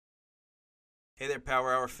Hey there,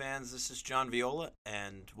 Power Hour fans. This is John Viola,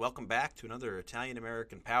 and welcome back to another Italian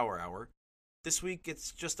American Power Hour. This week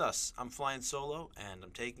it's just us. I'm flying solo, and I'm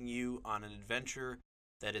taking you on an adventure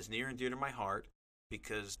that is near and dear to my heart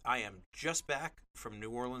because I am just back from New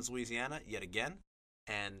Orleans, Louisiana, yet again.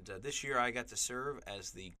 And this year I got to serve as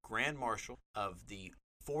the Grand Marshal of the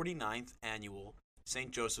 49th Annual St.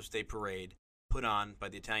 Joseph's Day Parade put on by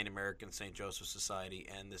the Italian American St. Joseph Society,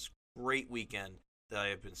 and this great weekend that I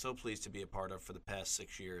have been so pleased to be a part of for the past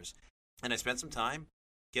 6 years. And I spent some time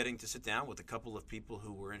getting to sit down with a couple of people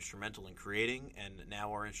who were instrumental in creating and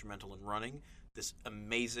now are instrumental in running this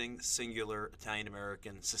amazing, singular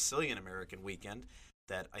Italian-American, Sicilian-American weekend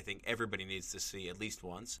that I think everybody needs to see at least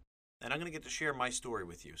once. And I'm going to get to share my story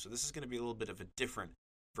with you. So this is going to be a little bit of a different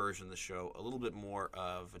version of the show, a little bit more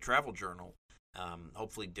of a travel journal,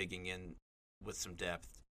 hopefully digging in with some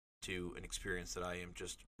depth to an experience that I am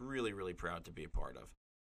just really, really proud to be a part of.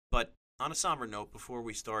 But on a somber note, before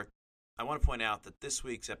we start, I want to point out that this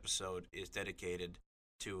week's episode is dedicated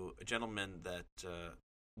to a gentleman that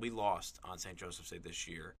we lost on St. Joseph's Day this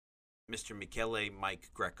year, Mr. Michele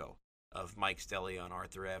Mike Greco of Mike's Deli on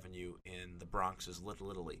Arthur Avenue in the Bronx's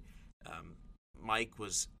Little Italy. Mike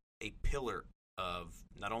was a pillar of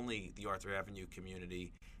not only the Arthur Avenue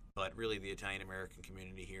community, but really the Italian-American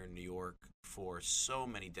community here in New York for so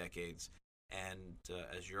many decades. And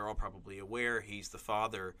as you're all probably aware, he's the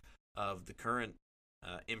father of the current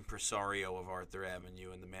impresario of Arthur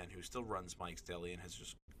Avenue and the man who still runs Mike's Deli and has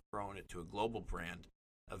just grown it to a global brand,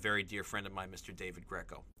 a very dear friend of mine, Mr. David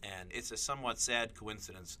Greco. And it's a somewhat sad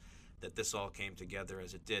coincidence that this all came together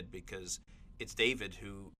as it did, because it's David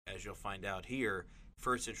who, as you'll find out here,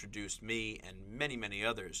 first introduced me and many, many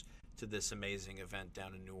others to this amazing event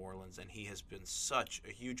down in New Orleans, and he has been such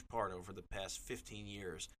a huge part over the past 15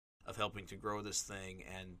 years of helping to grow this thing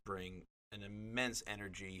and bring an immense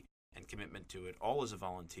energy and commitment to it, all as a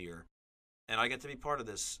volunteer. And I get to be part of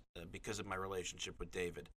this because of my relationship with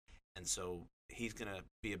David. And so he's going to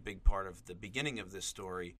be a big part of the beginning of this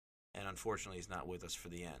story, and unfortunately he's not with us for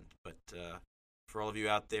the end. But for all of you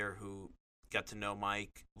out there who got to know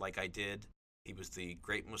Mike like I did, he was the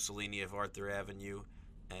great Mussolini of Arthur Avenue,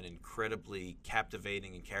 an incredibly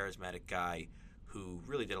captivating and charismatic guy who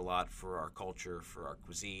really did a lot for our culture, for our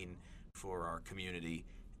cuisine, for our community,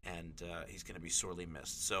 and he's going to be sorely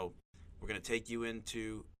missed. So we're going to take you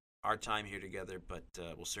into our time here together, but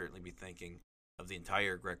we'll certainly be thinking of the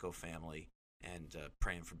entire Greco family and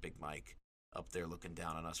praying for Big Mike up there looking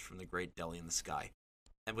down on us from the great deli in the sky.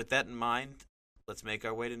 And with that in mind, let's make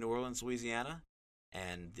our way to New Orleans, Louisiana,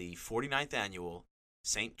 and the 49th Annual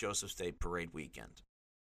St. Joseph's Day Parade Weekend.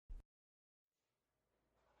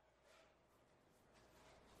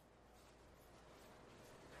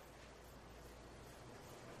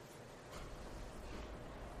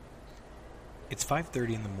 It's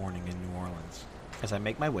 5:30 in the morning in New Orleans as I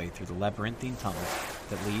make my way through the labyrinthine tunnels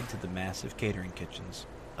that lead to the massive catering kitchens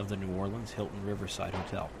of the New Orleans Hilton Riverside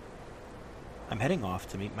Hotel. I'm heading off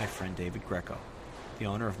to meet my friend David Greco, the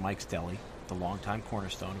owner of Mike's Deli, the longtime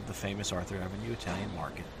cornerstone of the famous Arthur Avenue Italian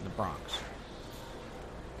Market in the Bronx.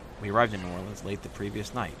 We arrived in New Orleans late the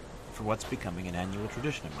previous night for what's becoming an annual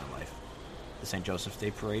tradition in my life, the St. Joseph's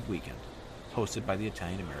Day Parade Weekend, hosted by the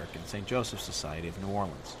Italian American St. Joseph Society of New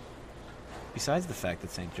Orleans. Besides the fact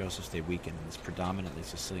that St. Joseph's Day weekend in this predominantly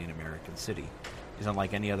Sicilian-American city is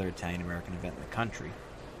unlike any other Italian-American event in the country,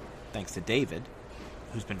 thanks to David,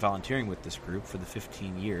 who's been volunteering with this group for the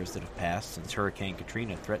 15 years that have passed since Hurricane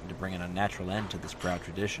Katrina threatened to bring an unnatural end to this proud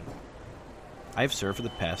tradition, I have served for the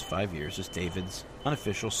past 5 years as David's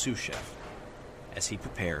unofficial sous chef, as he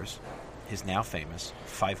prepares his now famous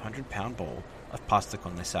 500-pound bowl of pasta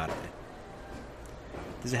con le sarde.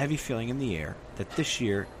 There's a heavy feeling in the air that this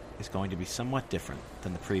year is going to be somewhat different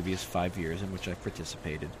than the previous 5 years in which I've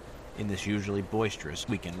participated in this usually boisterous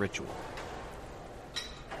weekend ritual.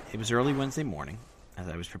 It was early Wednesday morning, as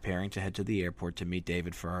I was preparing to head to the airport to meet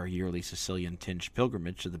David for our yearly Sicilian-tinged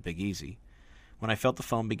pilgrimage to the Big Easy, when I felt the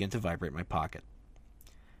phone begin to vibrate in my pocket.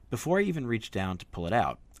 Before I even reached down to pull it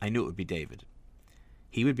out, I knew it would be David.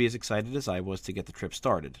 He would be as excited as I was to get the trip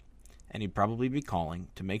started, and he'd probably be calling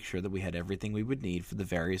to make sure that we had everything we would need for the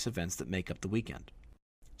various events that make up the weekend.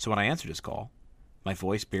 So when I answered his call, my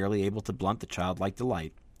voice barely able to blunt the childlike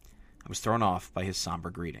delight, I was thrown off by his somber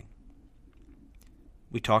greeting.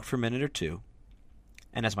 We talked for a minute or two,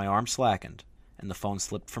 and as my arm slackened and the phone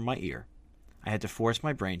slipped from my ear, I had to force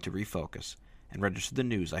my brain to refocus and register the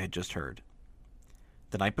news I had just heard.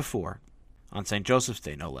 The night before, on St. Joseph's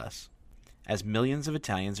Day no less, as millions of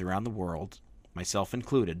Italians around the world, myself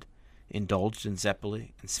included, indulged in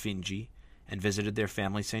zeppoli and sfingi and visited their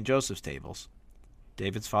family St. Joseph's tables,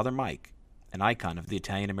 David's father Mike, an icon of the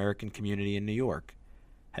Italian-American community in New York,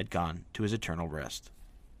 had gone to his eternal rest.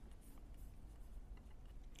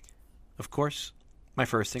 Of course, my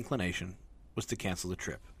first inclination was to cancel the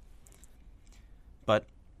trip. But,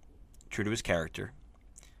 true to his character,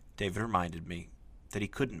 David reminded me that he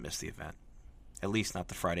couldn't miss the event, at least not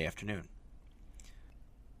the Friday afternoon.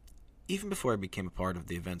 Even before I became a part of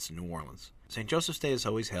the events in New Orleans, St. Joseph's Day has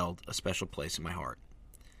always held a special place in my heart.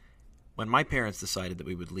 When my parents decided that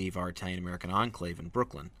we would leave our Italian-American enclave in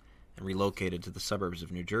Brooklyn and relocated to the suburbs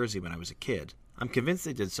of New Jersey when I was a kid, I'm convinced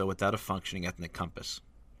they did so without a functioning ethnic compass.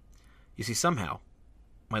 You see, somehow,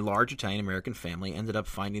 my large Italian-American family ended up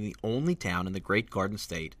finding the only town in the Great Garden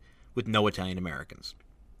State with no Italian-Americans.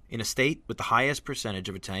 In a state with the highest percentage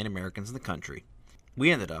of Italian-Americans in the country,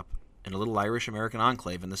 we ended up in a little Irish-American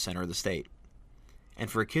enclave in the center of the state. And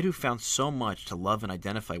for a kid who found so much to love and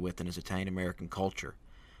identify with in his Italian-American culture,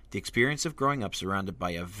 the experience of growing up surrounded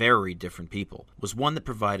by a very different people was one that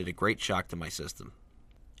provided a great shock to my system.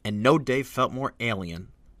 And no day felt more alien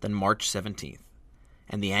than March 17th,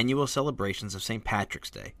 and the annual celebrations of St. Patrick's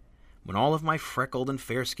Day, when all of my freckled and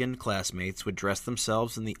fair-skinned classmates would dress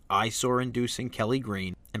themselves in the eyesore-inducing Kelly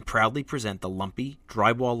green and proudly present the lumpy,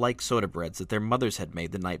 drywall-like soda breads that their mothers had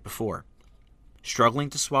made the night before. Struggling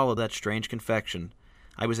to swallow that strange confection,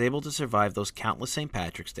 I was able to survive those countless St.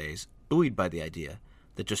 Patrick's Days, buoyed by the idea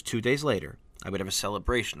that just 2 days later, I would have a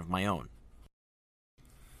celebration of my own.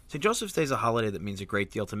 St. Joseph's Day is a holiday that means a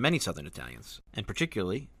great deal to many Southern Italians, and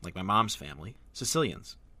particularly, like my mom's family,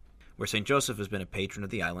 Sicilians, where St. Joseph has been a patron of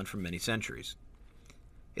the island for many centuries.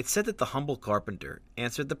 It's said that the humble carpenter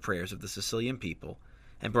answered the prayers of the Sicilian people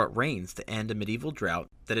and brought rains to end a medieval drought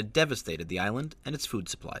that had devastated the island and its food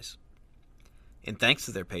supplies. In thanks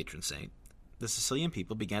to their patron saint, the Sicilian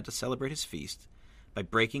people began to celebrate his feast by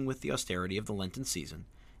breaking with the austerity of the Lenten season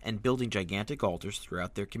and building gigantic altars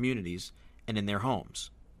throughout their communities and in their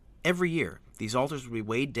homes. Every year, these altars would be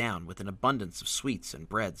weighed down with an abundance of sweets and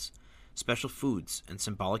breads, special foods, and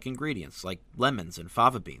symbolic ingredients like lemons and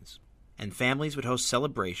fava beans. And families would host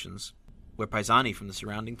celebrations where paesani from the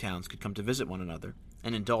surrounding towns could come to visit one another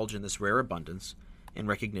and indulge in this rare abundance in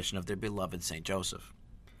recognition of their beloved St. Joseph.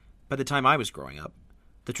 By the time I was growing up,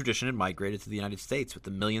 the tradition had migrated to the United States with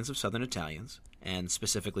the millions of Southern Italians, and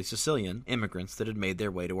specifically Sicilian, immigrants that had made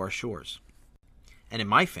their way to our shores. And in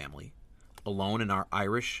my family, alone in our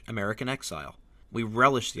Irish-American exile, we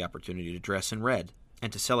relished the opportunity to dress in red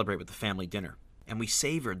and to celebrate with the family dinner, and we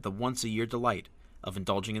savored the once-a-year delight of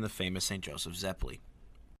indulging in the famous St. Joseph Zeppoli.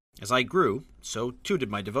 As I grew, so too did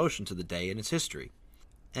my devotion to the day and its history,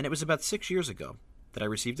 and it was about 6 years ago that I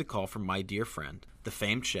received a call from my dear friend, the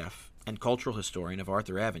famed chef and cultural historian of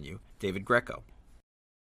Arthur Avenue, David Greco.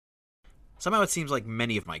 Somehow it seems like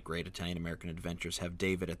many of my great Italian-American adventures have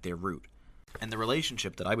David at their root, and the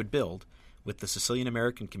relationship that I would build with the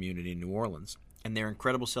Sicilian-American community in New Orleans and their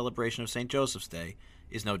incredible celebration of St. Joseph's Day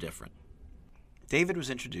is no different. David was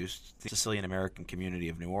introduced to the Sicilian-American community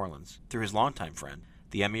of New Orleans through his longtime friend,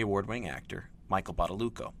 the Emmy Award-winning actor, Michael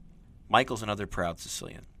Bottalucco. Michael's another proud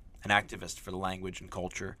Sicilian, an activist for the language and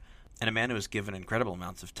culture, and a man who has given incredible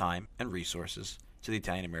amounts of time and resources to the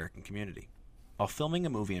Italian-American community. While filming a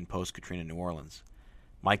movie in post-Katrina New Orleans,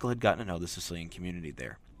 Michael had gotten to know the Sicilian community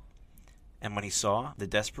there. And when he saw the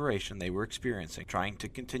desperation they were experiencing trying to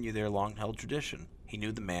continue their long-held tradition, he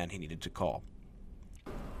knew the man he needed to call.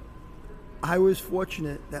 I was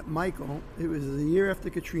fortunate that Michael, it was the year after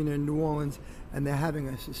Katrina in New Orleans, and they're having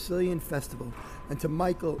a Sicilian festival. And to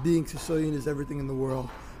Michael, being Sicilian is everything in the world.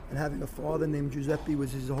 And having a father named Giuseppe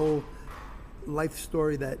was his whole life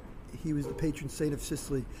story, that he was the patron saint of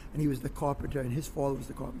Sicily, and he was the carpenter, and his father was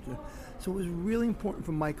the carpenter. So it was really important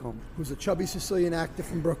for Michael, who's a chubby Sicilian actor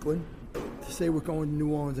from Brooklyn, to say we're going to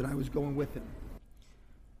New Orleans, and I was going with him.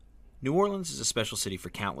 New Orleans is a special city for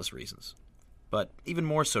countless reasons, but even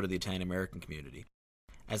more so to the Italian-American community,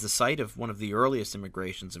 as the site of one of the earliest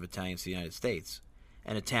immigrations of Italians to the United States,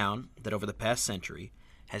 and a town that over the past century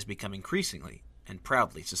has become increasingly and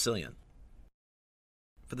proudly Sicilian.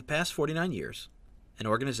 For the past 49 years, an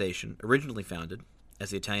organization originally founded as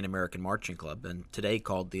the Italian-American Marching Club and today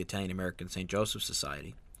called the Italian-American St. Joseph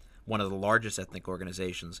Society, one of the largest ethnic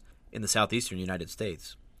organizations in the southeastern United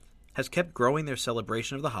States, has kept growing their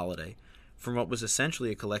celebration of the holiday from what was essentially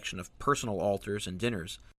a collection of personal altars and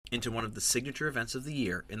dinners into one of the signature events of the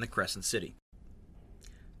year in the Crescent City.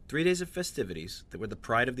 3 days of festivities that were the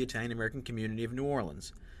pride of the Italian-American community of New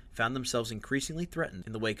Orleans found themselves increasingly threatened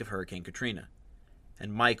in the wake of Hurricane Katrina,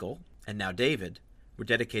 and Michael, and now David, were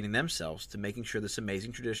dedicating themselves to making sure this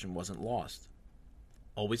amazing tradition wasn't lost.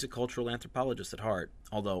 Always a cultural anthropologist at heart,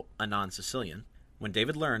 although a non-Sicilian, When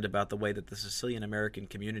David learned about the way that the Sicilian American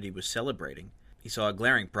community was celebrating, he saw a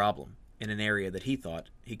glaring problem in an area that he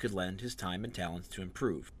thought he could lend his time and talents to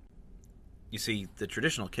improve. You see, the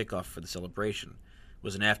traditional kickoff for the celebration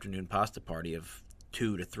was an afternoon pasta party of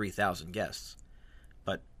 2,000 to 3,000 guests.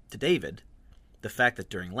 But to David, the fact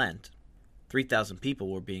that during Lent, 3,000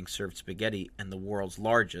 people were being served spaghetti and the world's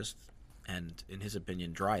largest, and in his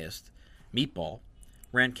opinion driest, meatball,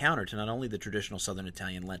 ran counter to not only the traditional Southern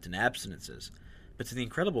Italian Lenten abstinences, but to the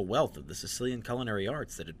incredible wealth of the Sicilian culinary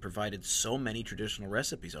arts that had provided so many traditional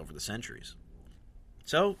recipes over the centuries.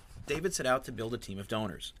 So, David set out to build a team of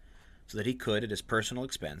donors, so that he could, at his personal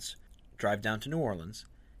expense, drive down to New Orleans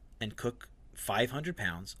and cook 500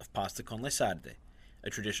 pounds of pasta con le sarde,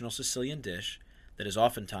 a traditional Sicilian dish that is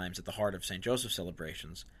oftentimes at the heart of St. Joseph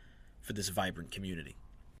celebrations for this vibrant community.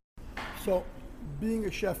 So, being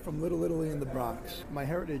a chef from Little Italy in the Bronx, my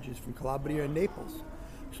heritage is from Calabria and Naples.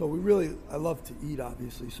 So I love to eat,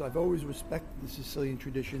 obviously. So I've always respected the Sicilian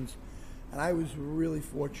traditions. And I was really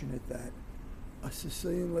fortunate that a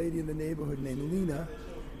Sicilian lady in the neighborhood named Lena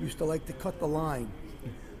used to like to cut the line.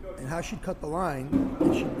 And how she'd cut the line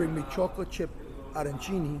is she'd bring me chocolate chip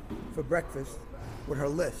arancini for breakfast with her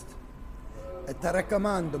list. At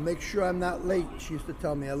Raccomando, make sure I'm not late. She used to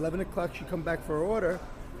tell me 11 o'clock she'd come back for her order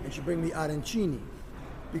and she'd bring me arancini.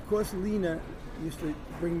 Because Lena used to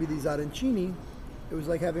bring me these arancini, it was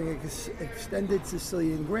like having an extended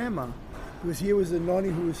Sicilian grandma. Because here was a nonni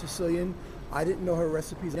who was Sicilian. I didn't know her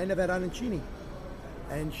recipes. I never had arancini.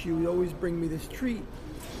 And she would always bring me this treat.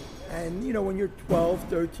 And, you know, when you're 12,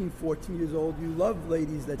 13, 14 years old, you love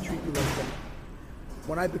ladies that treat you like that.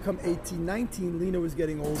 When I become 18, 19, Lena was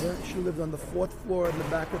getting older. She lived on the 4th floor in the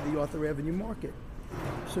back of the Arthur Avenue Market.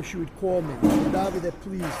 So she would call me, Davide,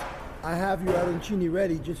 please, I have your arancini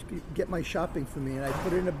ready, just get my shopping for me. And I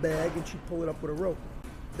put it in a bag and she'd pull it up with a rope.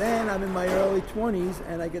 Then I'm in my early 20s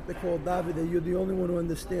and I get the call, Davide, you're the only one who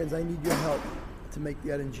understands, I need your help to make the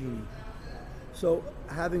arancini. So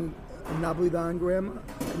having a Napolitan grandma,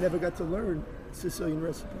 I never got to learn Sicilian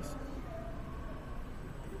recipes.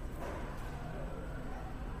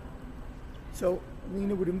 So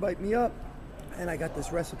Lena would invite me up and I got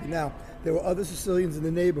this recipe. Now, there were other Sicilians in the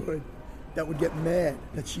neighborhood that would get mad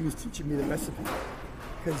that she was teaching me the recipe.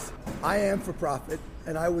 Because I am for profit,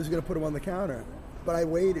 and I was going to put them on the counter. But I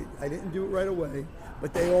waited. I didn't do it right away.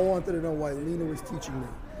 But they all wanted to know why Lena was teaching me.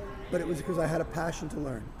 But it was because I had a passion to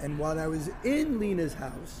learn. And while I was in Lena's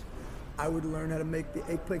house, I would learn how to make the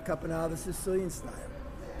eggplant caponata the Sicilian style.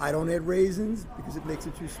 I don't add raisins because it makes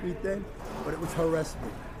it too sweet then, but it was her recipe.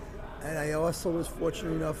 And I also was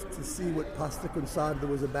fortunate enough to see what pasta con sarda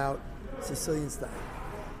was about, Sicilian style.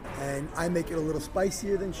 And I make it a little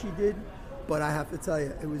spicier than she did, but I have to tell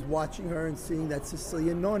you, it was watching her and seeing that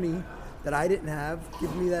Sicilian nonni that I didn't have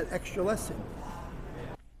give me that extra lesson.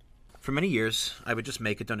 For many years, I would just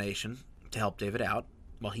make a donation to help David out,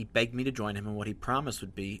 while he begged me to join him in what he promised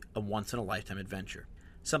would be a once-in-a-lifetime adventure,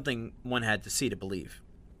 something one had to see to believe.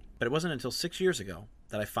 But it wasn't until 6 years ago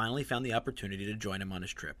that I finally found the opportunity to join him on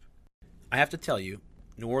his trip. I have to tell you,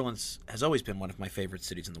 New Orleans has always been one of my favorite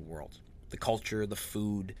cities in the world. The culture, the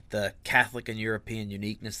food, the Catholic and European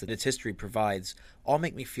uniqueness that its history provides all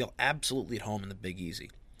make me feel absolutely at home in the Big Easy.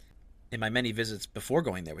 In my many visits before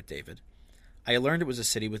going there with David, I learned it was a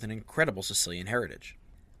city with an incredible Sicilian heritage.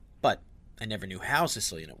 But I never knew how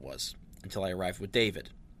Sicilian it was until I arrived with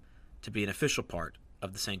David to be an official part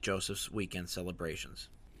of the St. Joseph's weekend celebrations.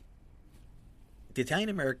 The Italian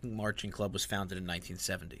American Marching Club was founded in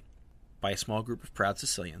 1970 by a small group of proud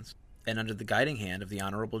Sicilians and under the guiding hand of the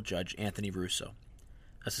Honorable Judge Anthony Russo,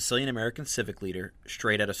 a Sicilian-American civic leader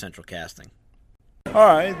straight out of Central Casting. All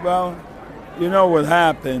right, well, you know what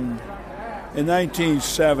happened. In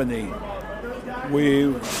 1970,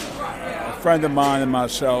 a friend of mine and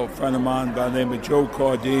myself, a friend of mine by the name of Joe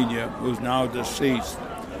Cardina, who's now deceased,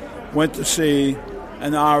 went to see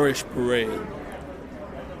an Irish parade.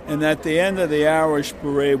 And at the end of the Irish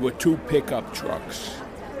parade were two pickup trucks.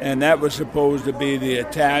 And that was supposed to be the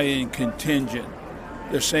Italian contingent,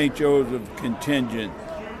 the St. Joseph contingent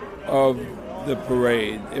of the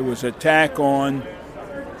parade. It was a tack on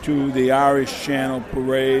to the Irish Channel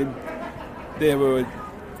parade. There were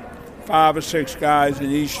 5 or 6 guys in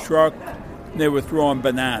each truck, and they were throwing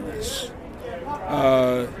bananas.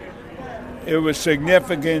 It was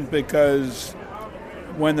significant because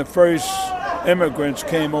when the first immigrants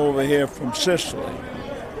came over here from Sicily,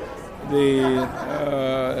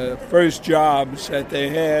 the first jobs that they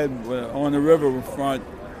had were on the riverfront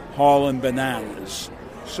hauling bananas.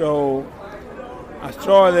 So I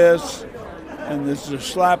saw this, and this is a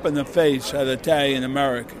slap in the face at Italian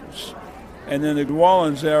Americans. And in the New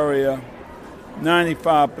Orleans area,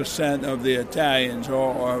 95% of the Italians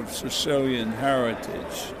are of Sicilian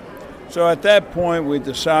heritage. So at that point, we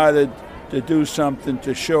decided to do something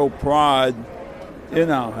to show pride in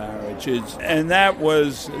our heritage. And that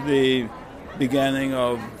was the beginning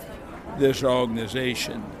of this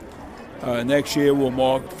organization. Next year will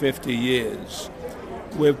mark 50 years.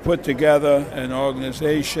 We've put together an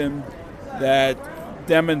organization that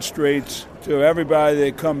demonstrates to everybody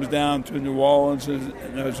that comes down to New Orleans,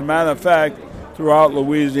 and as a matter of fact, throughout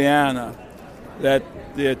Louisiana, that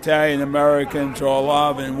the Italian Americans are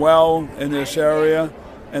alive and well in this area,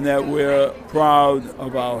 and that we're proud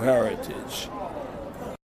of our heritage.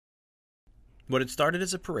 What had started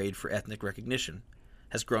as a parade for ethnic recognition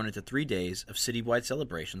has grown into 3 days of citywide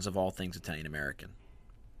celebrations of all things Italian American.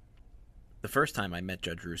 The first time I met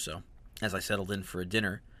Judge Russo, as I settled in for a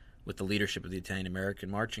dinner with the leadership of the Italian American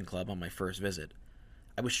Marching Club on my first visit,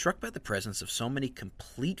 I was struck by the presence of so many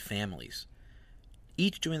complete families,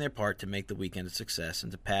 each doing their part to make the weekend a success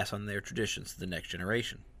and to pass on their traditions to the next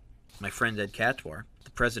generation. My friend Ed Catwar,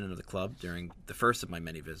 the president of the club during the first of my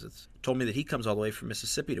many visits, told me that he comes all the way from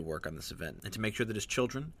Mississippi to work on this event and to make sure that his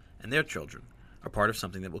children and their children are part of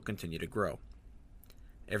something that will continue to grow.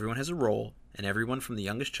 Everyone has a role, and everyone from the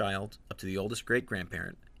youngest child up to the oldest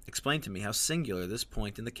great-grandparent explained to me how singular this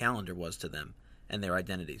point in the calendar was to them and their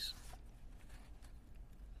identities.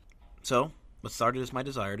 So, what started as my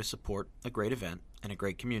desire to support a great event and a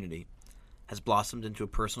great community has blossomed into a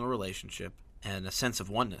personal relationship and a sense of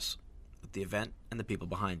oneness with the event and the people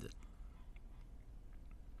behind it.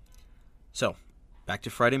 So, back to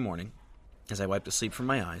Friday morning, as I wiped the sleep from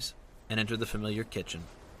my eyes and entered the familiar kitchen,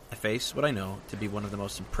 I face what I know to be one of the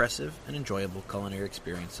most impressive and enjoyable culinary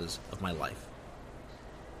experiences of my life.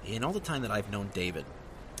 In all the time that I've known David,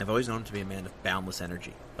 I've always known him to be a man of boundless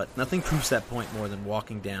energy, but nothing proves that point more than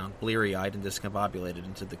walking down, bleary-eyed and discombobulated,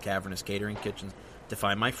 into the cavernous catering kitchen to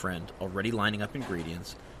find my friend already lining up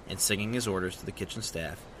ingredients and singing his orders to the kitchen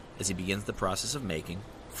staff as he begins the process of making,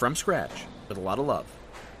 from scratch, with a lot of love,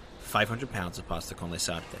 500 pounds of pasta con le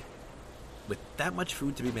sarde. With that much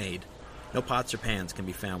food to be made, no pots or pans can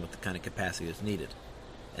be found with the kind of capacity that's needed,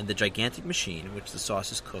 and the gigantic machine in which the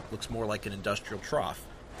sauce is cooked looks more like an industrial trough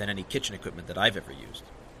than any kitchen equipment that I've ever used.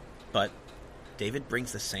 But David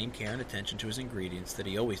brings the same care and attention to his ingredients that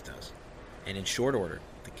he always does, and in short order,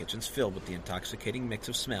 the kitchen's filled with the intoxicating mix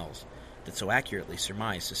of smells that so accurately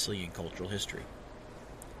surmise Sicilian cultural history.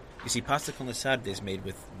 You see, pasta con le sarde is made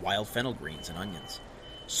with wild fennel greens and onions,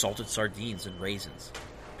 salted sardines and raisins,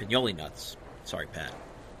 pignoli nuts, sorry Pat,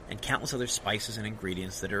 and countless other spices and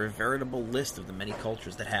ingredients that are a veritable list of the many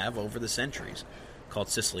cultures that have, over the centuries, called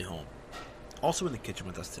Sicily home. Also in the kitchen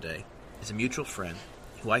with us today is a mutual friend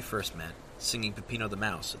who I first met singing Peppino the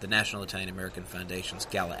Mouse at the National Italian American Foundation's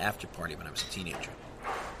gala after party when I was a teenager.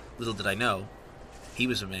 Little did I know, he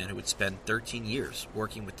was a man who would spend 13 years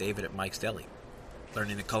working with David at Mike's Deli,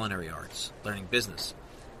 learning the culinary arts, learning business,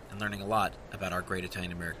 and learning a lot about our great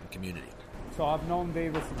Italian American community. So I've known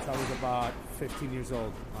David since I was about 15 years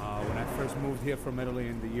old. When I first moved here from Italy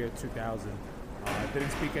in the year 2000, I didn't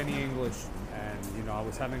speak any English, and I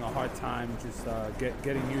was having a hard time just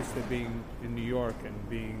getting used to being in New York and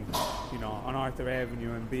being, on Arthur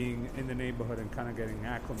Avenue and being in the neighborhood and kind of getting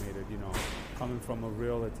acclimated. Coming from a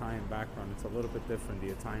real Italian background, it's a little bit different. The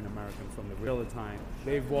Italian American from the real Italian.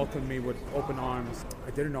 They've welcomed me with open arms.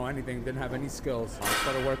 I didn't know anything, didn't have any skills. I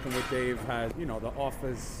started working with Dave as, the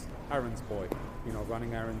office errands boy,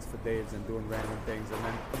 running errands for Dave's and doing random things. And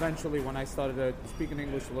then eventually when I started speaking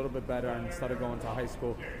English a little bit better and started going to high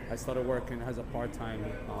school, I started working as a part-time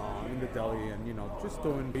in the deli and, just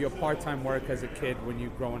doing your part-time work as a kid when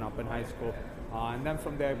you're growing up in high school. And then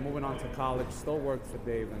from there, moving on to college, still worked for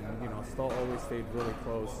Dave and, still always stayed really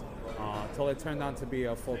close until it turned out to be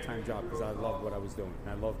a full-time job because I loved what I was doing.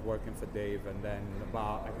 And I loved working for Dave. And then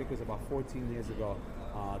I think it was about 14 years ago,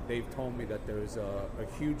 Dave told me that there's a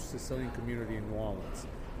huge Sicilian community in New Orleans.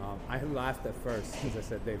 I laughed at first because I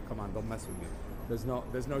said, Dave, come on, don't mess with me.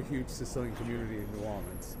 There's no huge Sicilian community in New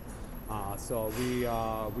Orleans. So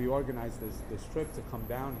we organized this trip to come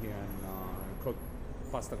down here and cook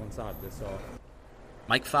pasta con sarde. So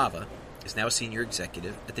Mike Fava is now a senior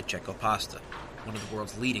executive at the Cecco Pasta, one of the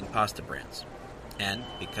world's leading pasta brands. And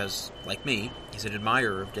because, like me, he's an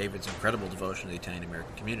admirer of David's incredible devotion to the Italian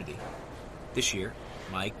American community, this year,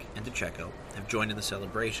 Mike and the Cecco have joined in the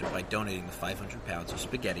celebration by donating the 500 pounds of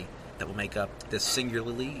spaghetti that will make up this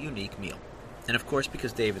singularly unique meal. And of course,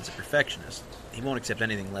 because David's a perfectionist, he won't accept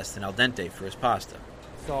anything less than al dente for his pasta.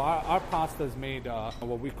 So our pasta is made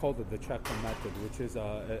what we call the Checker method, which is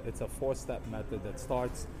it's a 4-step method that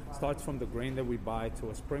starts from the grain that we buy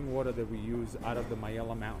to a spring water that we use out of the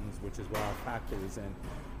Mayella Mountains, which is where our factory is in,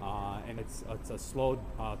 and it's a slow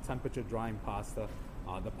temperature drying pasta.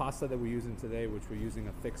 The pasta that we're using today, which we're using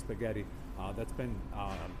a thick spaghetti, that's been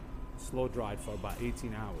slow dried for about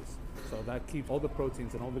 18 hours. So that keeps all the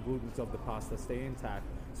proteins and all the glutens of the pasta stay intact.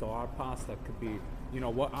 So our pasta could be,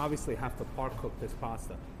 we'll obviously have to par cook this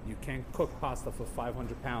pasta. You can't cook pasta for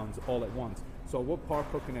 500 pounds all at once. So we're par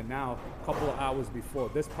cooking it now a couple of hours before.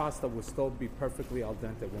 This pasta will still be perfectly al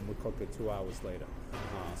dente when we cook it 2 hours later.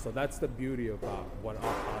 So that's the beauty about what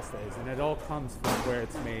our pasta is. And it all comes from where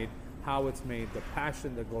it's made, how it's made, the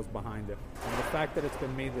passion that goes behind it, and the fact that it's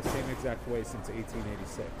been made the same exact way since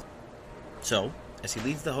 1886. So, as he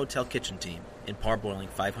leads the hotel kitchen team in parboiling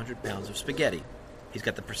 500 pounds of spaghetti, he's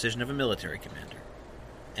got the precision of a military commander.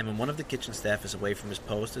 And when one of the kitchen staff is away from his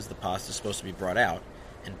post as the pasta is supposed to be brought out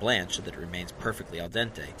and blanched so that it remains perfectly al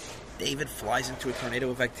dente, David flies into a tornado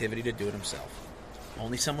of activity to do it himself.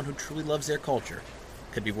 Only someone who truly loves their culture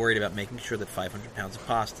could be worried about making sure that 500 pounds of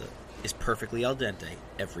pasta is perfectly al dente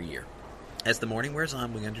every year. As the morning wears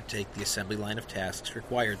on, we undertake the assembly line of tasks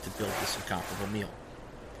required to build this incomparable meal.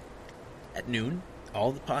 At noon,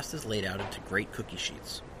 all the pasta is laid out into great cookie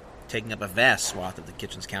sheets, taking up a vast swath of the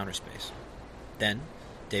kitchen's counter space. Then,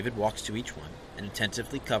 David walks to each one and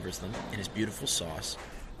attentively covers them in his beautiful sauce.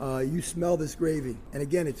 You smell this gravy. And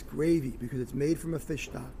again, it's gravy because it's made from a fish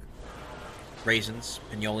stock. Raisins,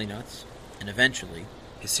 pinoli nuts, and eventually,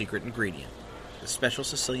 his secret ingredient, the special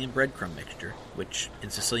Sicilian breadcrumb mixture, which in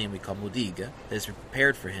Sicilian we call mudiga, that has been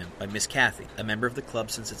prepared for him by Miss Kathy, a member of the club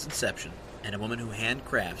since its inception, and a woman who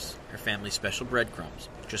handcrafts her family's special breadcrumbs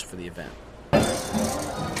just for the event.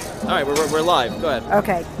 All right, we're live. Go ahead.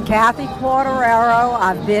 Okay, Kathy Quartararo.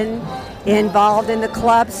 I've been involved in the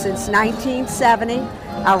club since 1970.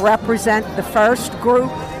 I represent the first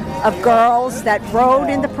group of girls that rode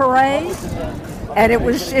in the parade, and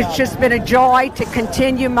it's just been a joy to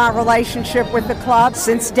continue my relationship with the club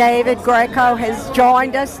since David Greco has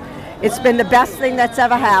joined us. It's been the best thing that's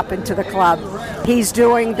ever happened to the club. He's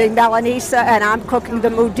doing the melanesa and I'm cooking the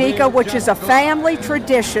mudica, which is a family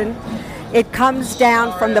tradition. It comes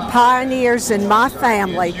down from the pioneers in my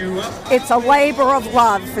family. It's a labor of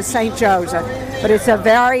love for St. Joseph, but it's a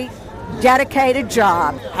very dedicated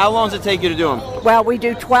job. How long does it take you to do them? Well, we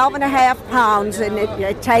do 12 and a half pounds, and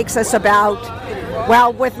it takes us about,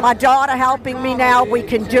 with my daughter helping me now, we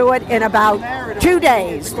can do it in about 2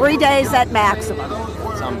 days, 3 days at maximum.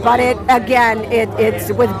 But it's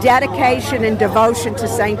with dedication and devotion to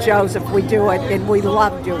St. Joseph we do it, and we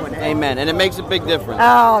love doing it. Amen. And it makes a big difference.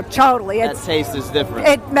 Oh, totally. That taste is different.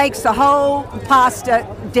 It makes the whole pasta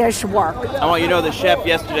dish work. I want you to know the chef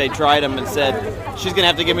yesterday tried them and said, she's going to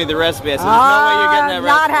have to give me the recipe. I said, there's no way you're getting that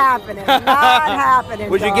not recipe. happening. Not happening.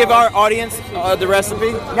 Would you give our audience the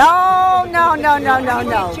recipe? No.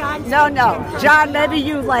 John, maybe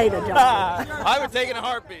you later, John. I would take it in a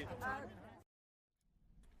heartbeat.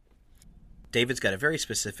 David's got a very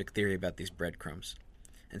specific theory about these breadcrumbs,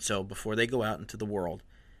 and so before they go out into the world,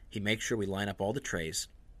 he makes sure we line up all the trays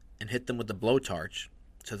and hit them with the blowtorch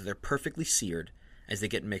so that they're perfectly seared as they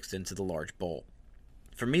get mixed into the large bowl.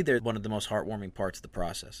 For me, they're one of the most heartwarming parts of the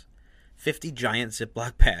process. 50 giant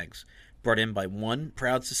Ziploc bags brought in by one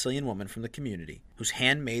proud Sicilian woman from the community who's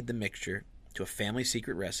handmade the mixture to a family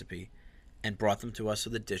secret recipe and brought them to us so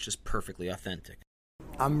the dish is perfectly authentic.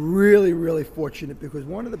 I'm really, really fortunate because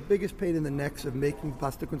one of the biggest pain in the necks of making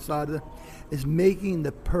pasta con sarda is making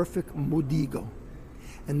the perfect mudigo.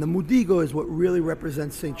 And the mudigo is what really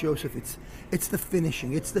represents St. Joseph. It's the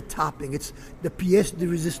finishing, it's the topping, it's the pièce de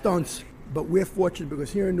résistance. But we're fortunate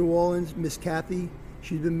because here in New Orleans, Miss Kathy,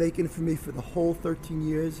 she's been making it for me for the whole 13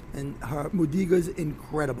 years, and her mudigo is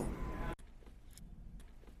incredible.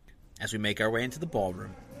 As we make our way into the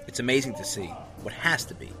ballroom, it's amazing to see what has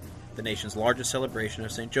to be the nation's largest celebration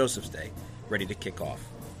of St. Joseph's Day ready to kick off.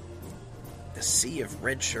 The sea of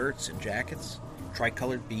red shirts and jackets,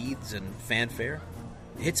 tricolored beads and fanfare,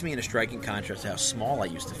 it hits me in a striking contrast to how small I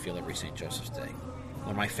used to feel every St. Joseph's Day,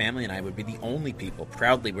 when my family and I would be the only people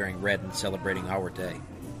proudly wearing red and celebrating our day.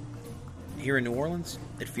 Here in New Orleans,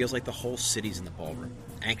 it feels like the whole city's in the ballroom,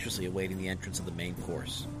 anxiously awaiting the entrance of the main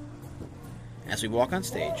course. As we walk on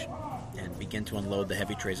stage and begin to unload the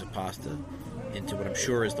heavy trays of pasta into what I'm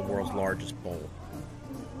sure is the world's largest bowl,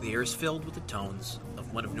 the air is filled with the tones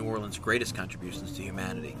of one of New Orleans' greatest contributions to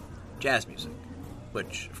humanity, jazz music,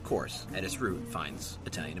 which, of course, at its root finds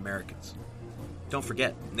Italian Americans. Don't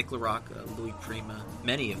forget, Nick LaRocca, Louis Prima,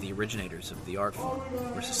 many of the originators of the art form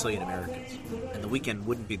were Sicilian Americans, and the weekend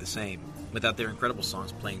wouldn't be the same without their incredible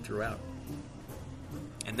songs playing throughout.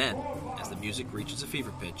 And then, as the music reaches a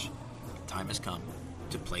fever pitch, time has come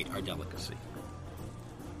to plate our delicacy.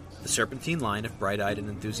 The serpentine line of bright-eyed and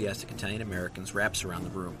enthusiastic Italian Americans wraps around the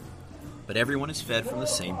room, but everyone is fed from the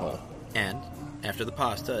same bowl, and after the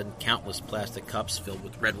pasta and countless plastic cups filled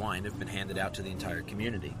with red wine have been handed out to the entire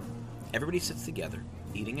community, everybody sits together,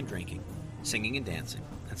 eating and drinking, singing and dancing,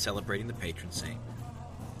 and celebrating the patron saint.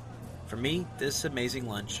 For me, this amazing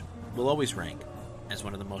lunch will always rank as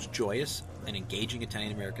one of the most joyous and engaging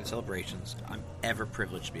Italian-American celebrations I'm ever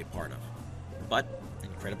privileged to be a part of. But,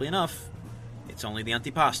 incredibly enough, it's only the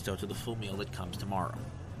antipasto to the full meal that comes tomorrow.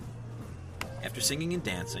 After singing and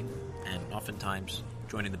dancing, and oftentimes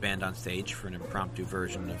joining the band on stage for an impromptu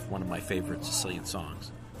version of one of my favorite Sicilian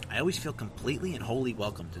songs, I always feel completely and wholly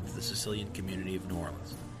welcomed into the Sicilian community of New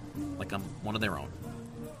Orleans, like I'm one of their own.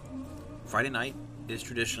 Friday night is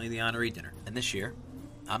traditionally the honoree dinner, and this year,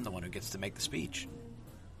 I'm the one who gets to make the speech.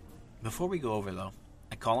 Before we go over, though,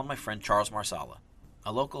 I call on my friend Charles Marsala,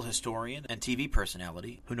 a local historian and TV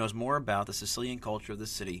personality who knows more about the Sicilian culture of the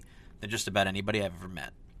city than just about anybody I've ever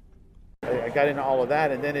met. I got into all of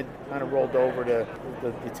that, and then it kind of rolled over to the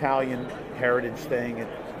Italian heritage thing. And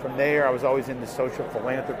from there, I was always into social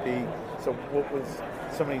philanthropy. So what was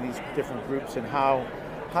so many of these different groups, and how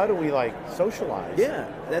do we socialize? Yeah,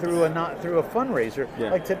 through a fundraiser.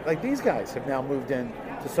 Yeah. Like these guys have now moved in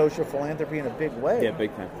to social philanthropy in a big way. Yeah,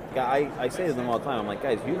 big time. I say to them all the time, I'm like,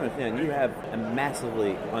 guys, you don't understand, you have a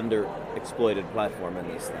massively underexploited platform in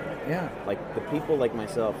this thing. Yeah. Like the people like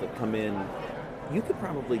myself that come in, you could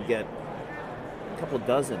probably get a couple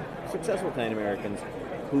dozen successful Italian Americans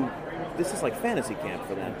who this is like fantasy camp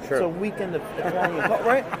for them. Sure. So weekend of Italian,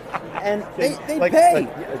 right? And they like, pay.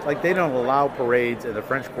 Like they don't allow parades in the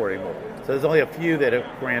French Quarter anymore. So there's only a few that have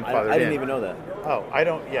grandfathered in. I didn't even know that. Oh, I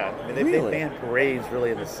don't. Yeah, I mean they Really? banned parades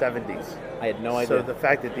really in the '70s. I had no idea. So the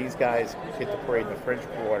fact that these guys get to parade in the French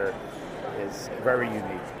Quarter is very unique.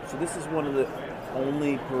 So this is one of the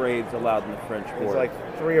only parades allowed in the French Quarter. It's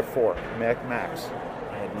like 3 or 4 max.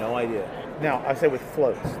 I had no idea. Now I say with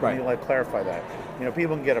floats. Right. Let me clarify that.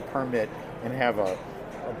 People can get a permit and have a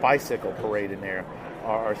bicycle parade in there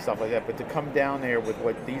or stuff like that. But to come down there with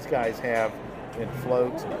what these guys have in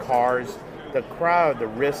floats and cars, the crowd, the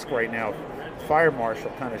risk right now, fire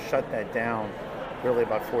marshal kind of shut that down really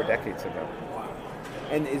about 4 decades ago.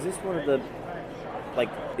 And is this one of the,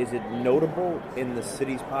 is it notable in the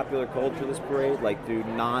city's popular culture, this parade? Like, do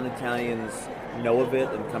non-Italians know of it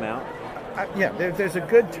and come out? Yeah, there's a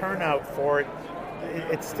good turnout for it.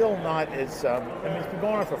 It's still not as, it's been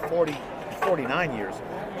going on for 49 years.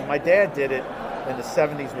 My dad did it in the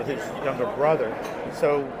 70s with his younger brother.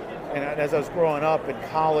 So, and as I was growing up in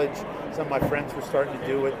college, some of my friends were starting to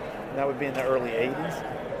do it, and that would be in the early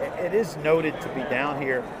 80s. It is noted to be down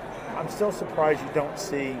here. I'm still surprised you don't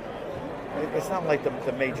see, it's not like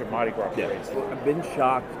the major Mardi Gras parades. Yeah. I've been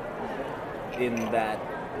shocked in that,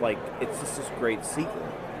 it's just this great secret.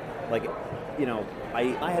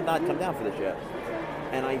 I had not come down for this yet.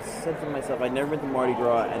 And I said to myself, I'd never been to Mardi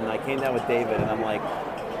Gras, and I came down with David, and I'm like,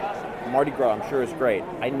 Mardi Gras, I'm sure is great.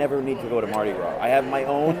 I never need to go to Mardi Gras. I have my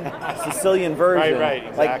own Sicilian version. Right,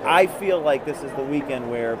 exactly. I feel like this is the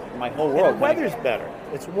weekend where my whole world... And the weather's better.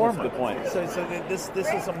 It's warmer. That's a good point. So this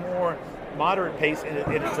is a more moderate pace, and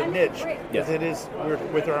it's a niche, because it is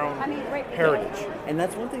with our own heritage. And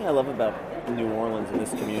that's one thing I love about New Orleans and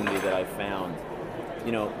this community that I found.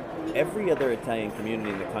 Every other Italian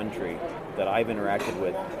community in the country that I've interacted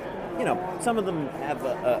with, some of them have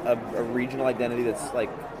a regional identity that's like,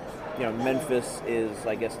 Memphis is,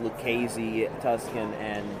 I guess, Lucchese, Tuscan,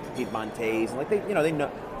 and Piedmontese, and they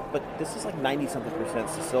know. But this is like 90-something%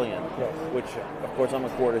 Sicilian, yes. Which, of course, I'm a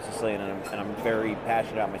quarter Sicilian, and I'm very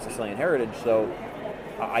passionate about my Sicilian heritage, so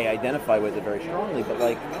I identify with it very strongly.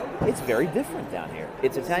 But it's very different down here.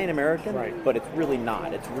 It's Italian American, right. But it's really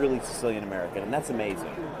not. It's really Sicilian American, and that's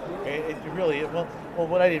amazing. It really, well,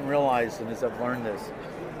 what I didn't realize, and as I've learned this,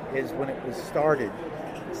 is when it was started,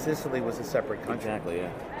 Sicily was a separate country. Exactly,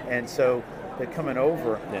 yeah. And so they're coming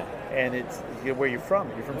over, yeah. And it's where you're from.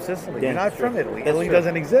 You're from Sicily. Yeah, you're not from true. Italy. That's Italy true.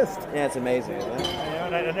 doesn't exist. Yeah, it's amazing. Isn't it?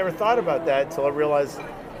 And I never thought about that until I realized,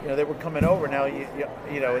 they were coming over. Now, in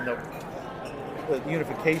the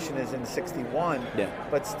unification is in '61. Yeah.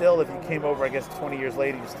 But still, if you came over, I guess 20 years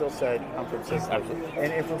later, you still said, I'm from Sicily. Absolutely.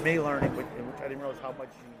 And for me, learning, which I didn't realize how much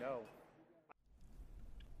you know.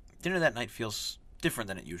 Dinner that night feels different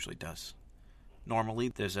than it usually does. Normally,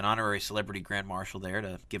 there's an honorary celebrity grand marshal there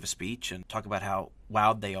to give a speech and talk about how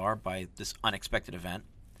wowed they are by this unexpected event.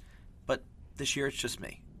 But this year it's just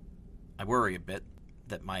me. I worry a bit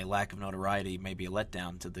that my lack of notoriety may be a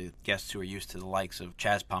letdown to the guests who are used to the likes of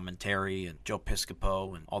Chaz Palminteri and Joe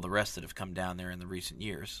Piscopo and all the rest that have come down there in the recent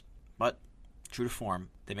years. But, true to form,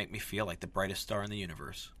 they make me feel like the brightest star in the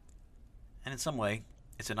universe. And in some way,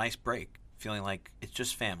 it's a nice break, feeling like it's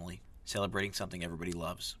just family, celebrating something everybody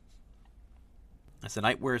loves. As the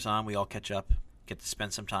night wears on, we all catch up, get to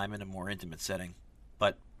spend some time in a more intimate setting.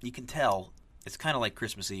 But you can tell it's kind of like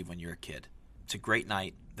Christmas Eve when you're a kid. It's a great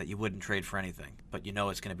night that you wouldn't trade for anything, but you know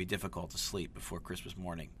it's going to be difficult to sleep before Christmas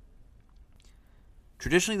morning.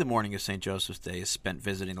 Traditionally, the morning of St. Joseph's Day is spent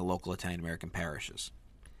visiting the local Italian-American parishes.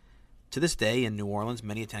 To this day, in New Orleans,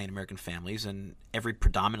 many Italian-American families and every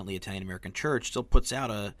predominantly Italian-American church still puts out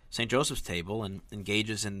a St. Joseph's table and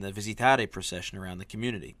engages in the Visitate procession around the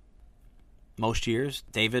community. Most years,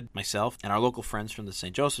 David, myself, and our local friends from the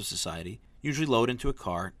St. Joseph Society usually load into a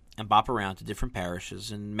car and bop around to different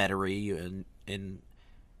parishes in Metairie and in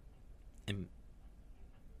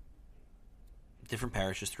different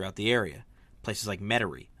parishes throughout the area. Places like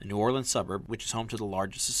Metairie, a New Orleans suburb which is home to the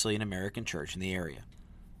largest Sicilian-American church in the area.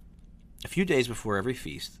 A few days before every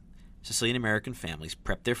feast, Sicilian-American families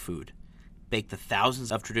prep their food, bake the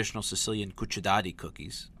thousands of traditional Sicilian cucciadati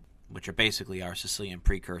cookies, which are basically our Sicilian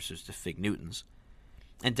precursors to fig Newtons,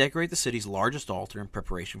 and decorate the city's largest altar in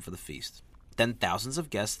preparation for the feast. Then thousands of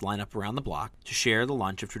guests line up around the block to share the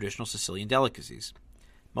lunch of traditional Sicilian delicacies,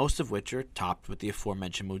 most of which are topped with the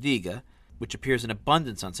aforementioned modiga, which appears in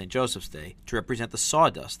abundance on St. Joseph's Day to represent the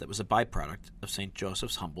sawdust that was a byproduct of St.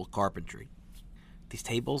 Joseph's humble carpentry. These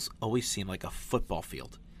tables always seem like a football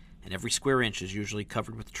field, and every square inch is usually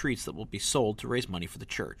covered with treats that will be sold to raise money for the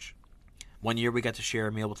church. One year we got to share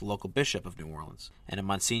a meal with the local bishop of New Orleans, and a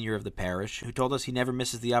Monsignor of the parish who told us he never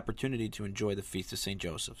misses the opportunity to enjoy the Feast of St.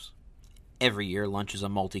 Joseph's. Every year lunch is a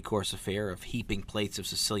multi-course affair of heaping plates of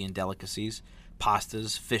Sicilian delicacies,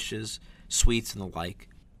 pastas, fishes, sweets, and the like,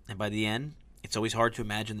 and by the end, it's always hard to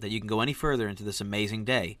imagine that you can go any further into this amazing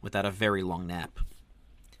day without a very long nap.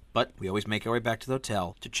 But we always make our way back to the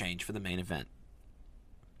hotel to change for the main event.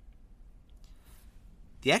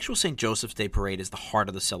 The actual St. Joseph's Day Parade is the heart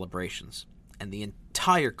of the celebrations, and the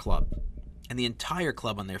entire club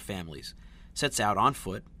on their families sets out on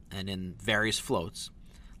foot and in various floats,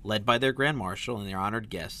 led by their Grand Marshal and their honored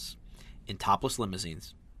guests, in topless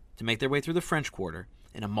limousines, to make their way through the French Quarter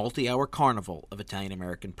in a multi-hour carnival of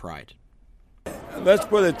Italian-American pride. Let's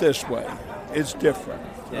put it this way. It's different.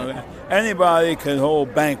 Yeah. Anybody can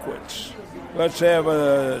hold banquets. Let's have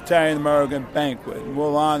an Italian-American banquet.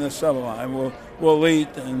 We'll honor someone. We'll eat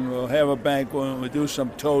and we'll have a banquet and we'll do some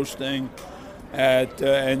toasting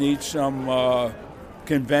and eat some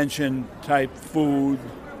convention-type food,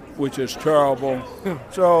 which is terrible.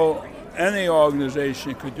 So any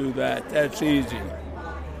organization could do that. That's easy.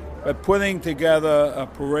 But putting together a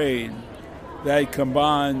parade that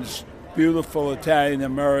combines beautiful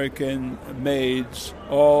Italian-American maids,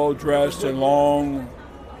 all dressed in long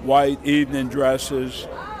white evening dresses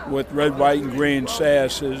with red, white, and green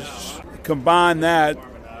sashes. Combine that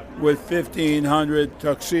with 1,500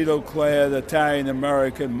 tuxedo-clad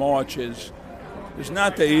Italian-American marches. It's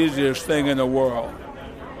not the easiest thing in the world,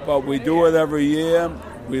 but we do it every year.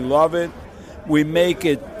 We love it. We make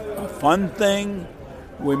it a fun thing.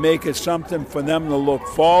 We make it something for them to look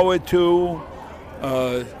forward to.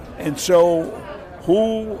 And so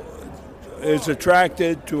who is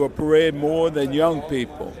attracted to a parade more than young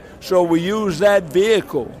people? So we use that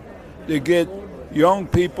vehicle to get young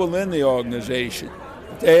people in the organization.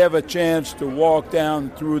 They have a chance to walk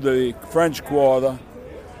down through the French Quarter,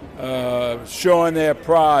 showing their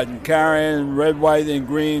pride and carrying red, white, and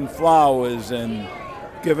green flowers and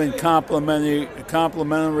giving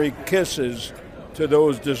complimentary kisses to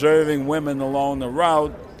those deserving women along the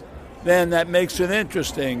route. Then that makes it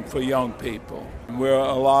interesting for young people. We're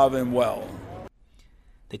alive and well.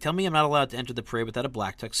 They tell me I'm not allowed to enter the parade without a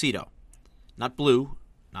black tuxedo. Not blue,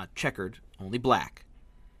 not checkered, only black.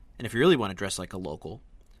 And if you really want to dress like a local,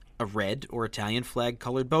 a red or Italian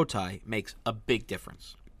flag-colored bow tie makes a big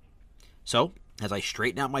difference. So, as I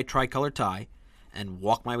straighten out my tricolor tie and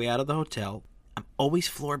walk my way out of the hotel, I'm always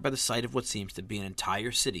floored by the sight of what seems to be an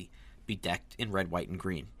entire city bedecked in red, white, and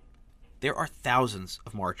green. There are thousands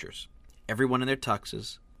of marchers, everyone in their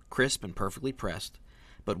tuxes, crisp and perfectly pressed,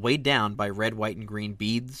 but weighed down by red, white, and green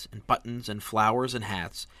beads and buttons and flowers and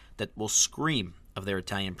hats that will scream of their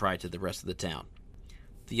Italian pride to the rest of the town.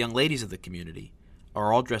 The young ladies of the community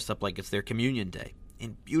are all dressed up like it's their communion day,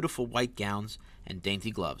 in beautiful white gowns and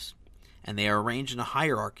dainty gloves, and they are arranged in a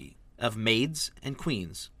hierarchy of maids and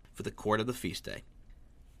queens for the court of the feast day.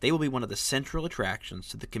 They will be one of the central attractions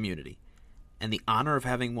to the community, and the honor of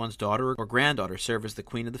having one's daughter or granddaughter serve as the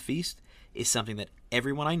queen of the feast is something that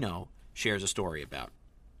everyone I know shares a story about.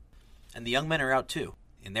 And the young men are out too,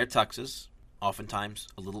 in their tuxes, oftentimes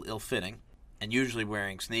a little ill-fitting, and usually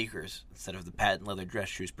wearing sneakers instead of the patent leather dress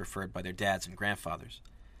shoes preferred by their dads and grandfathers.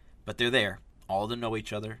 But they're there. All of them know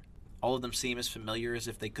each other. All of them seem as familiar as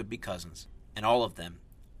if they could be cousins. And all of them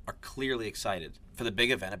are clearly excited for the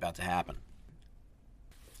big event about to happen.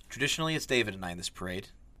 Traditionally, it's David and I in this parade,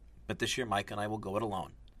 but this year Mike and I will go it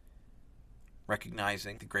alone,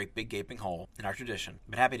 recognizing the great big gaping hole in our tradition,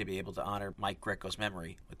 but happy to be able to honor Mike Greco's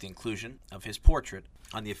memory with the inclusion of his portrait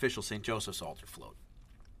on the official St. Joseph's altar float.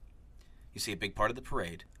 You see, a big part of the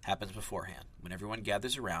parade happens beforehand, when everyone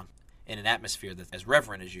gathers around in an atmosphere that's as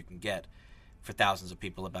reverent as you can get for thousands of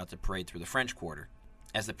people about to parade through the French Quarter,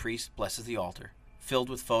 as the priest blesses the altar, filled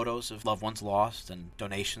with photos of loved ones lost and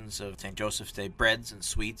donations of St. Joseph's Day breads and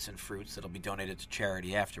sweets and fruits that'll be donated to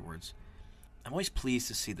charity afterwards. I'm always pleased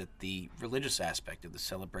to see that the religious aspect of the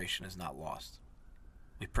celebration is not lost.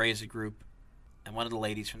 We pray as a group, and one of the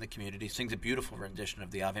ladies from the community sings a beautiful rendition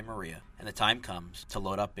of the Ave Maria, and the time comes to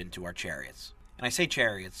load up into our chariots. And I say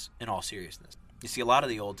chariots in all seriousness. You see, a lot of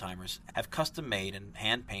the old-timers have custom-made and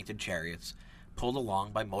hand-painted chariots pulled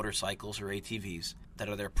along by motorcycles or ATVs that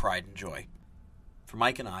are their pride and joy. For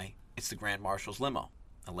Mike and I, it's the Grand Marshal's limo,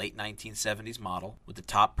 a late 1970s model with the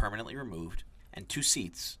top permanently removed and 2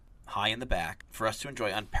 seats high in the back for us to enjoy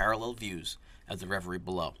unparalleled views of the reverie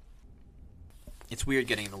below. It's weird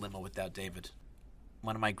getting in the limo without David.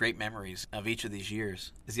 One of my great memories of each of these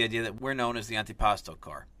years is the idea that we're known as the antipasto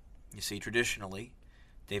car. You see, traditionally,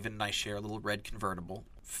 David and I share a little red convertible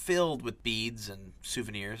filled with beads and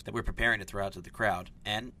souvenirs that we're preparing to throw out to the crowd.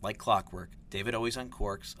 And, like clockwork, David always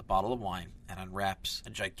uncorks a bottle of wine and unwraps a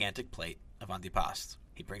gigantic plate of antipasto.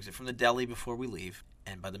 He brings it from the deli before we leave,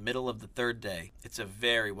 and by the middle of the 3rd day, it's a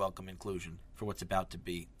very welcome inclusion for what's about to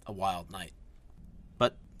be a wild night.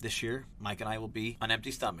 But this year, Mike and I will be on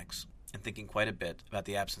empty stomachs and thinking quite a bit about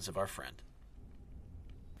the absence of our friend.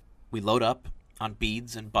 We load up on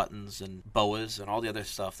beads and buttons and boas and all the other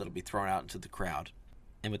stuff that'll be thrown out into the crowd.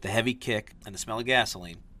 And with the heavy kick and the smell of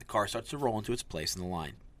gasoline, the car starts to roll into its place in the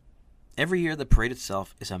line. Every year, the parade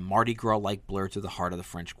itself is a Mardi Gras-like blur to the heart of the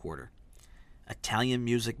French Quarter. Italian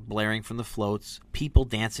music blaring from the floats, people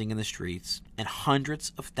dancing in the streets, and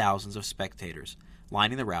hundreds of thousands of spectators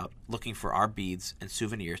lining the route looking for our beads and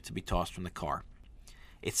souvenirs to be tossed from the car.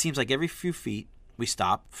 It seems like every few feet we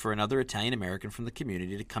stop for another Italian American from the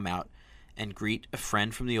community to come out and greet a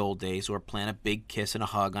friend from the old days or plant a big kiss and a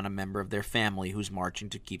hug on a member of their family who's marching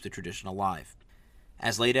to keep the tradition alive.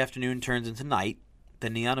 As late afternoon turns into night, the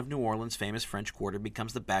neon of New Orleans' famous French Quarter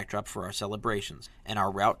becomes the backdrop for our celebrations, and our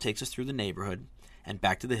route takes us through the neighborhood and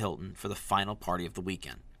back to the Hilton for the final party of the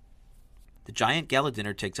weekend. The giant gala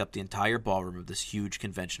dinner takes up the entire ballroom of this huge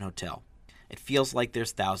convention hotel. It feels like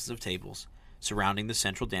there's thousands of tables surrounding the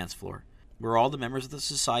central dance floor, where all the members of the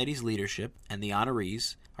society's leadership and the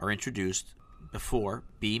honorees are introduced before,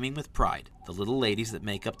 beaming with pride, the little ladies that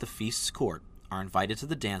make up the feast's court are invited to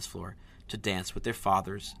the dance floor to dance with their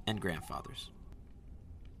fathers and grandfathers.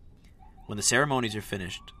 When the ceremonies are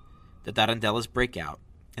finished, the tarantellas break out,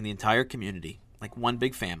 and the entire community, like one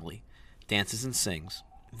big family, dances and sings,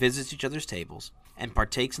 visits each other's tables, and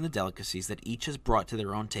partakes in the delicacies that each has brought to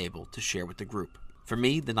their own table to share with the group. For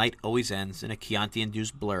me, the night always ends in a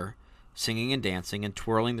Chianti-induced blur, singing and dancing and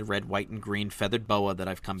twirling the red, white, and green feathered boa that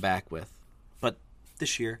I've come back with. But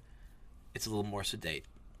this year, it's a little more sedate.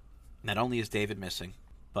 Not only is David missing,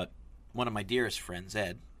 but one of my dearest friends,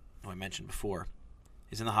 Ed, who I mentioned before,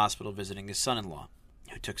 is in the hospital visiting his son-in-law,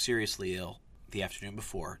 who took seriously ill the afternoon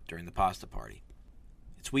before during the pasta party.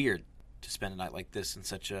 It's weird to spend a night like this in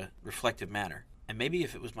such a reflective manner, and maybe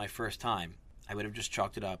if it was my first time, I would have just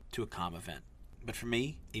chalked it up to a calm event. But for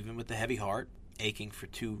me, even with the heavy heart, aching for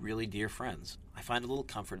 2 really dear friends, I find a little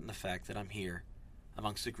comfort in the fact that I'm here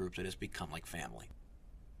amongst a group that has become like family.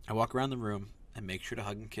 I walk around the room and make sure to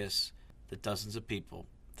hug and kiss the dozens of people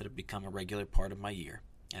that have become a regular part of my year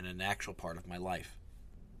and an actual part of my life.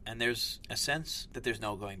 And there's a sense that there's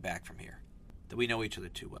no going back from here, that we know each other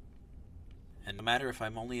too well. And no matter if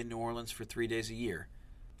I'm only in New Orleans for 3 days a year,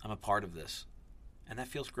 I'm a part of this, and that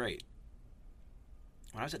feels great.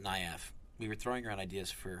 When I was at IAP, we were throwing around ideas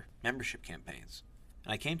for membership campaigns,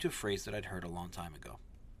 and I came to a phrase that I'd heard a long time ago.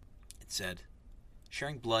 It said,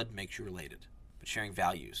 sharing blood makes you related, but sharing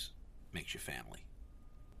values makes you family.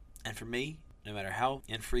 And for me, no matter how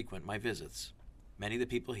infrequent my visits, many of the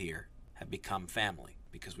people here have become family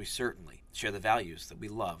because we certainly share the values that we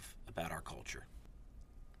love about our culture.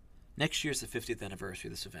 Next year is the 50th anniversary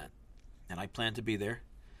of this event, and I plan to be there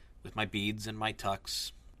with my beads and my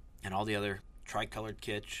tux and all the other tricolored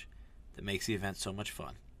kitsch that makes the event so much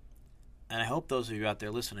fun. And I hope those of you out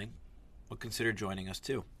there listening will consider joining us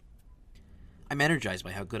too. I'm energized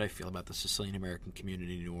by how good I feel about the Sicilian American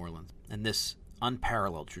community in New Orleans and this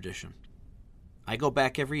unparalleled tradition. I go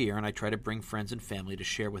back every year and I try to bring friends and family to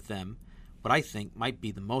share with them what I think might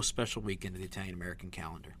be the most special weekend of the Italian American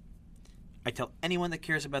calendar. I tell anyone that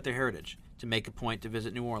cares about their heritage to make a point to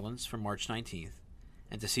visit New Orleans for March 19th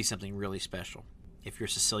and to see something really special. If you're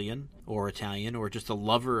Sicilian or Italian or just a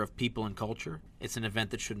lover of people and culture, it's an event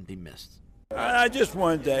that shouldn't be missed. I just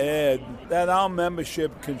wanted to add that our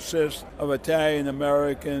membership consists of Italian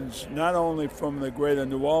Americans, not only from the greater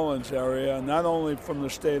New Orleans area, not only from the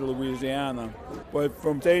state of Louisiana, but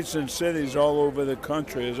from states and cities all over the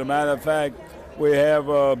country. As a matter of fact, we have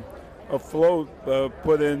a float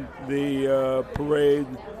put in the parade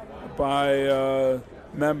by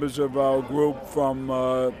members of our group from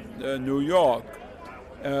New York.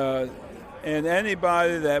 And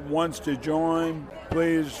anybody that wants to join,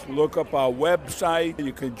 please look up our website.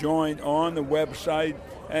 You can join on the website.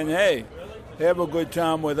 And hey, have a good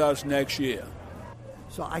time with us next year.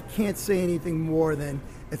 So I can't say anything more than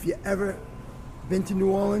if you ever been to New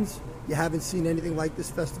Orleans, you haven't seen anything like this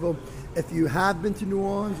festival. If you have been to New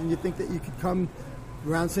Orleans and you think that you could come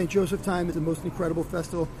around St. Joseph time, it's the most incredible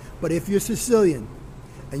festival. But if you're Sicilian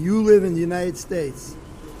and you live in the United States,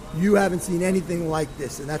 you haven't seen anything like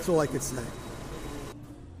this, and that's all I could say.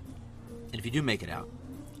 And if you do make it out,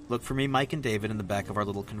 look for me, Mike, and David in the back of our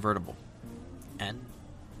little convertible. And,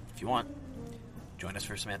 if you want, join us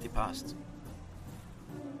for some antipasts.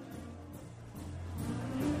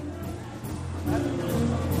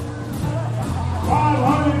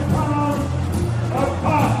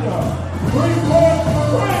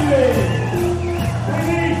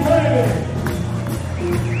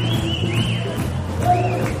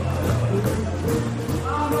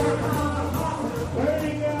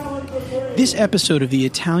 This episode of the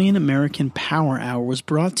Italian American Power Hour was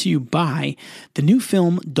brought to you by the new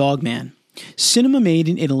film Dogman. Cinema Made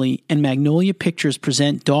in Italy and Magnolia Pictures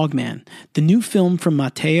present Dogman, the new film from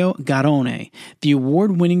Matteo Garrone, the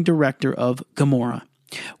award-winning director of Gomorrah.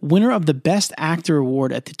 Winner of the Best Actor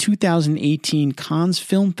Award at the 2018 Cannes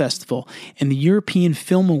Film Festival and the European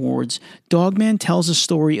Film Awards, Dogman tells a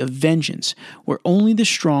story of vengeance where only the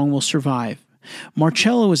strong will survive.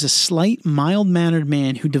 Marcello is a slight, mild-mannered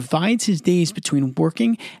man who divides his days between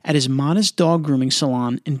working at his modest dog grooming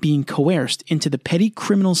salon and being coerced into the petty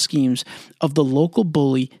criminal schemes of the local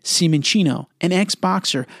bully Simoncino, an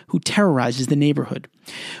ex-boxer who terrorizes the neighborhood.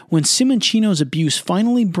 When Simoncino's abuse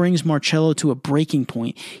finally brings Marcello to a breaking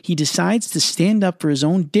point, he decides to stand up for his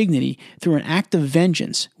own dignity through an act of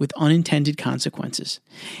vengeance with unintended consequences.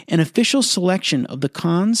 An official selection of the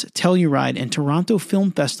Cannes, Telluride, and Toronto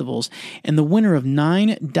film festivals and the winner of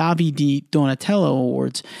 9 Davide Donatello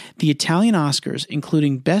Awards, the Italian Oscars,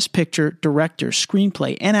 including Best Picture, Director,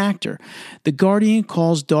 Screenplay, and Actor, The Guardian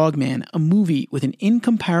calls Dogman a movie with an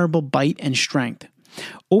incomparable bite and strength.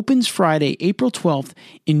 Opens Friday, April 12th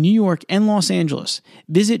in New York and Los Angeles.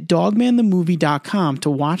 Visit dogmanthemovie.com to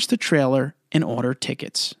watch the trailer and order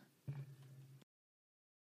tickets.